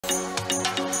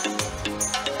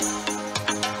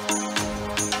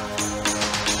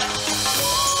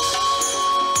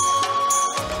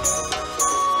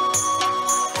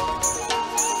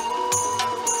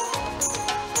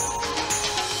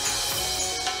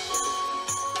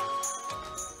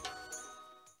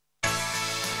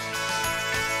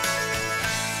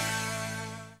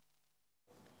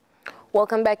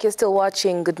Welcome back. You're still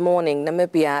watching Good Morning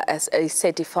Namibia. As a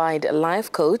certified life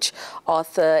coach,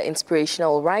 author,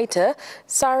 inspirational writer,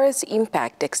 Sara's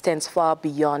impact extends far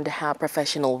beyond her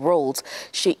professional roles.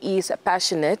 She is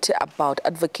passionate about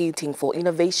advocating for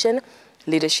innovation,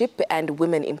 leadership and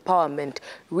women empowerment,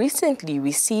 recently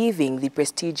receiving the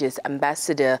prestigious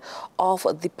Ambassador of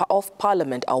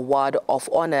Parliament Award of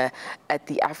Honor at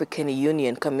the African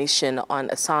Union Commission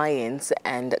on Science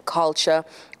and Culture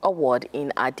Award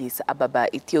in Addis Ababa,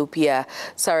 Ethiopia.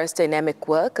 Sara's dynamic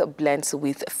work blends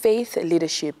with faith,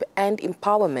 leadership and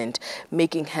empowerment,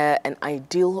 making her an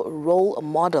ideal role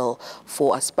model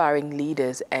for aspiring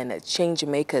leaders and change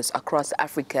makers across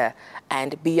Africa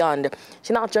and beyond.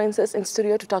 She now joins us in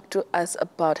studio to talk to us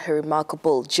about her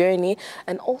remarkable journey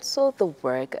and also the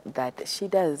work that she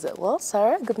does. Well,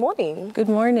 Sara, good morning. Good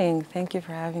morning. Thank you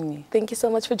for having me. Thank you so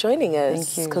much for joining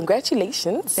us. Thank you.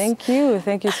 Congratulations. Thank you.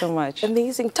 Thank you so much.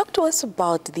 Amazing. Talk to us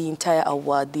about the entire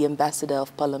award, the Ambassador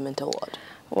of Parliament Award.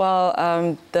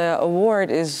 Well, the award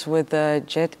is with the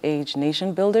Jet Age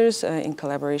Nation Builders in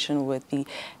collaboration with the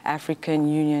African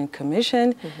Union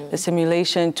Commission, the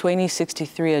Simulation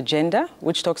 2063 Agenda,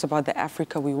 which talks about the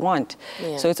Africa we want.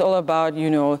 Yeah. So it's all about, you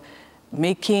know,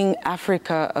 making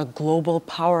Africa a global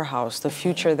powerhouse, the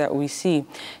future that we see.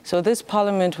 So this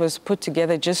parliament was put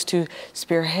together just to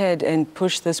spearhead and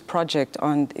push this project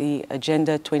on the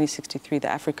Agenda 2063, the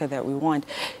Africa that we want.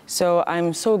 So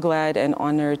I'm so glad and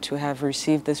honored to have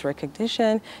received this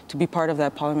recognition, to be part of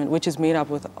that parliament, which is made up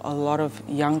with a lot of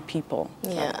young people.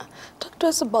 Yeah. Talk to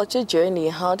us about your journey.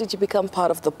 How did you become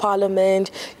part of the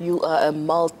parliament? You are a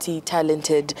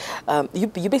multi-talented, you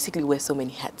basically wear so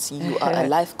many hats. You are a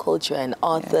life coach, an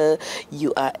author,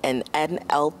 you are an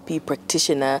NLP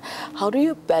practitioner. How do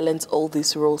you balance all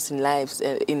these roles in life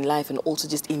and also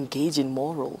just engage in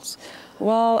more roles?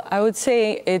 Well, I would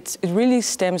say it really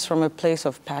stems from a place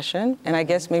of passion, and I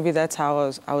guess maybe that's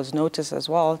how I was noticed as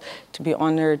well, to be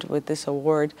honored with this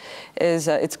award, is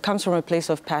it comes from a place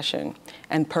of passion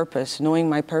and purpose, knowing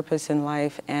my purpose in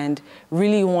life and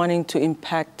really wanting to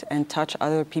impact and touch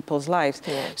other people's lives.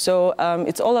 Yeah. So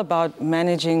it's all about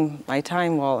managing my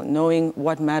time well, knowing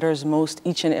what matters most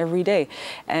each and every day.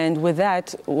 And with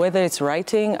that, whether it's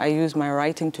writing, I use my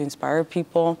writing to inspire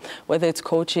people, whether it's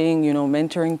coaching, you know,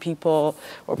 mentoring people,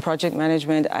 or project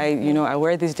management, I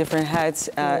wear these different hats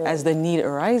as the need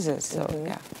arises. So,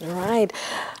 yeah. Right.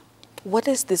 What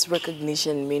does this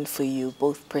recognition mean for you,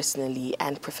 both personally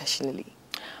and professionally?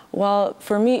 Well,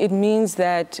 for me, it means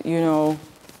that, you know,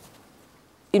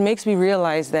 it makes me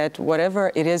realize that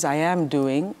whatever it is I am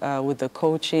doing with the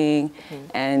coaching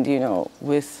and, you know,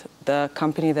 with the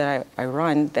company that I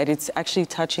run, that it's actually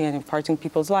touching and imparting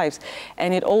people's lives.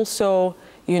 And it also,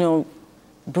 you know,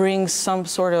 brings some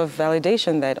sort of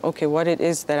validation that, okay, what it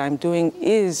is that I'm doing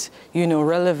is, you know,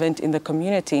 relevant in the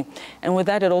community. And with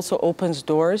that, it also opens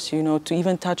doors, you know, to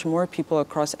even touch more people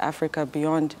across Africa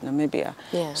beyond Namibia.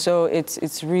 Yeah. So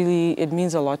it's really, it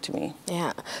means a lot to me.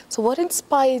 Yeah. So what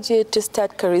inspired you to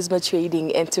start Charizma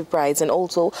Trading Enterprise, and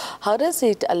also how does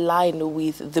it align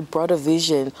with the broader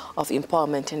vision of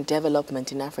empowerment and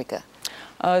development in Africa?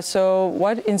 So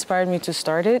what inspired me to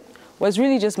start it was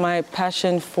really just my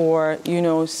passion for, you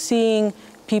know, seeing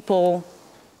people,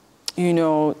 you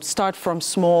know, start from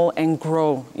small and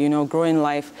grow, you know, grow in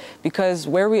life. Because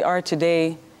where we are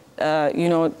today, you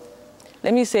know,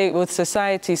 let me say with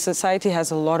society has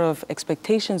a lot of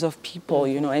expectations of people,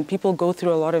 you know, and people go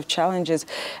through a lot of challenges,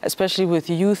 especially with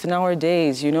youth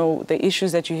nowadays, you know, the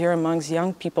issues that you hear amongst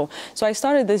young people. So I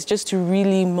started this just to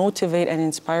really motivate and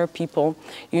inspire people.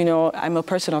 You know, I'm a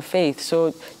person of faith,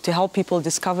 so to help people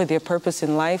discover their purpose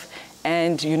in life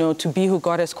and, you know, to be who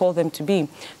God has called them to be.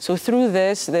 So through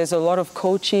this, there's a lot of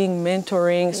coaching,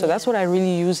 mentoring. So that's what I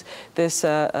really use this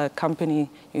company,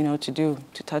 you know, to do,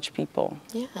 to touch people.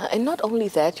 Yeah, and not only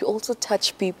that, you also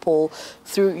touch people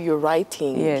through your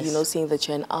writing. Yes. You know, seeing that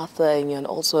you're an author and you're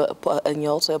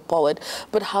also a poet.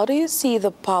 But how do you see the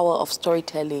power of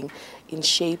storytelling in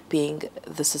shaping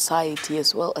the society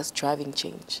as well as driving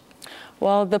change?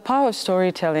 Well, the power of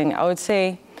storytelling, I would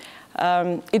say,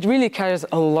 it really carries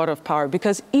a lot of power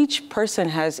because each person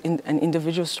has an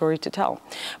individual story to tell.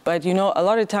 But, you know, a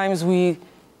lot of times we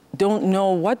don't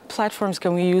know what platforms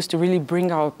can we use to really bring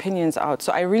our opinions out.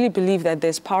 So I really believe that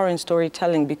there's power in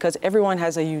storytelling because everyone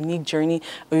has a unique journey,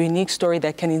 a unique story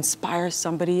that can inspire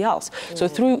somebody else. So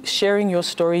through sharing your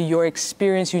story, your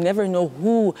experience, you never know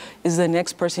who is the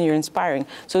next person you're inspiring.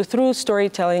 So through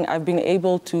storytelling, I've been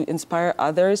able to inspire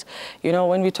others. You know,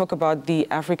 when we talk about the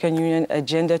African Union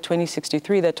Agenda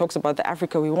 2063 that talks about the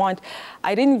Africa we want,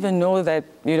 I didn't even know that,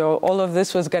 you know, all of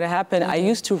this was going to happen. I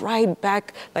used to write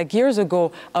back like years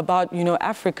ago about about, you know,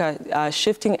 Africa,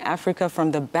 shifting Africa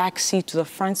from the back seat to the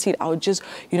front seat. I would just,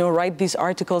 you know, write these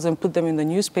articles and put them in the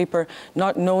newspaper,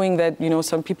 not knowing that, you know,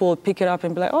 some people would pick it up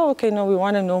and be like, oh, okay, no, we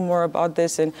want to know more about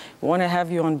this and we want to have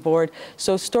you on board.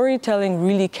 So storytelling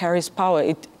really carries power.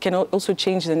 It can also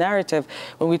change the narrative.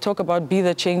 When we talk about be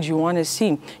the change you want to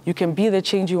see, you can be the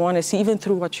change you want to see even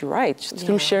through what you write,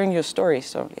 through sharing your story.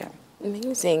 So, yeah.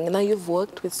 Amazing. Now, you've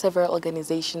worked with several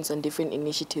organizations on different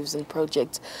initiatives and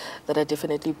projects that are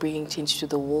definitely bringing change to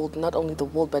the world, not only the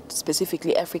world, but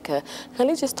specifically Africa. Can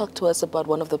you just talk to us about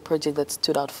one of the projects that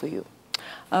stood out for you?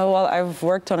 Well, I've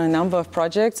worked on a number of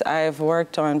projects. I've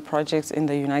worked on projects in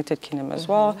the United Kingdom as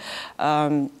well.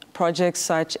 Projects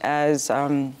such as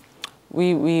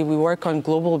we work on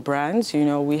global brands. You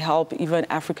know, we help even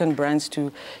African brands to,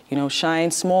 you know,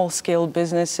 shine, small-scale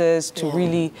businesses to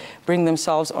really bring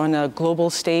themselves on a global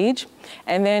stage.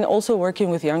 And then also working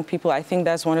with young people, I think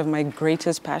that's one of my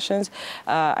greatest passions.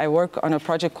 I work on a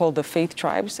project called the Faith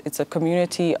Tribes. It's a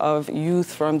community of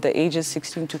youth from the ages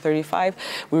 16 to 35.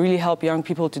 We really help young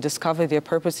people to discover their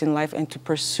purpose in life and to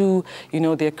pursue, you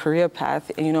know, their career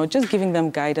path, and, you know, just giving them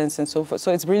guidance and so forth.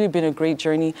 So it's really been a great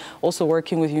journey, also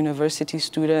working with university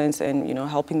students and, you know,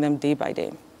 helping them day by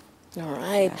day. All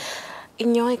right.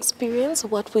 In your experience,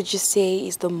 what would you say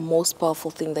is the most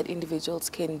powerful thing that individuals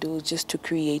can do just to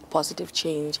create positive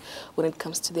change when it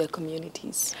comes to their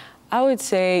communities? I would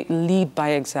say lead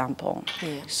by example.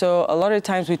 So a lot of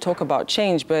times we talk about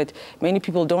change, but many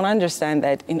people don't understand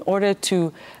that in order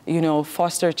to, you know,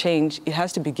 foster change, it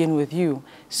has to begin with you.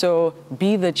 So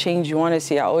be the change you want to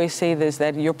see. I always say this,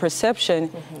 that your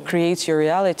perception creates your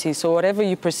reality. So whatever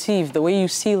you perceive, the way you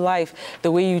see life,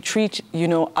 the way you treat, you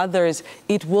know, others,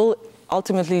 it will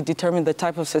ultimately determine the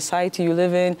type of society you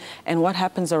live in and what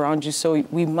happens around you. So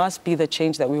we must be the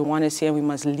change that we want to see, and we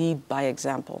must lead by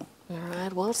example. All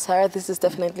right. Well, Sara, this is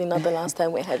definitely not the last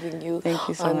time we're having you, Thank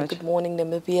you so much. Good Morning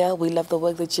Namibia. We love the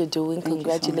work that you're doing.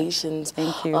 Congratulations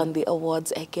on the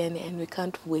awards again, and we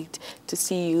can't wait to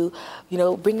see you, you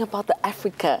know, bring about the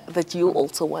Africa that you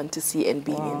also want to see and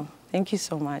be in. Thank you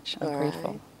so much. I'm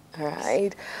grateful. All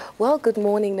right. Well, Good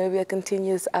Morning Namibia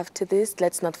continues after this.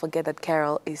 Let's not forget that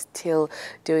Carol is still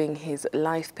doing his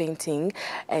live painting,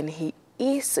 and he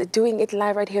is doing it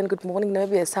live right here on Good Morning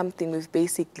Namibia, something we've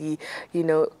basically, you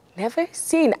know, never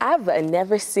seen. I've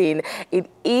never seen. It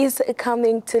is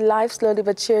coming to life slowly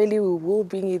but surely. We will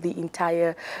bring you the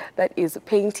entire, that is,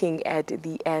 painting at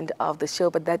the end of the show,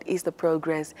 but that is the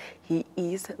progress he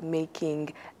is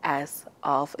making as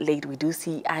of late. We do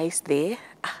see ice there.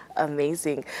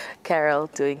 Amazing. Carol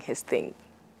doing his thing.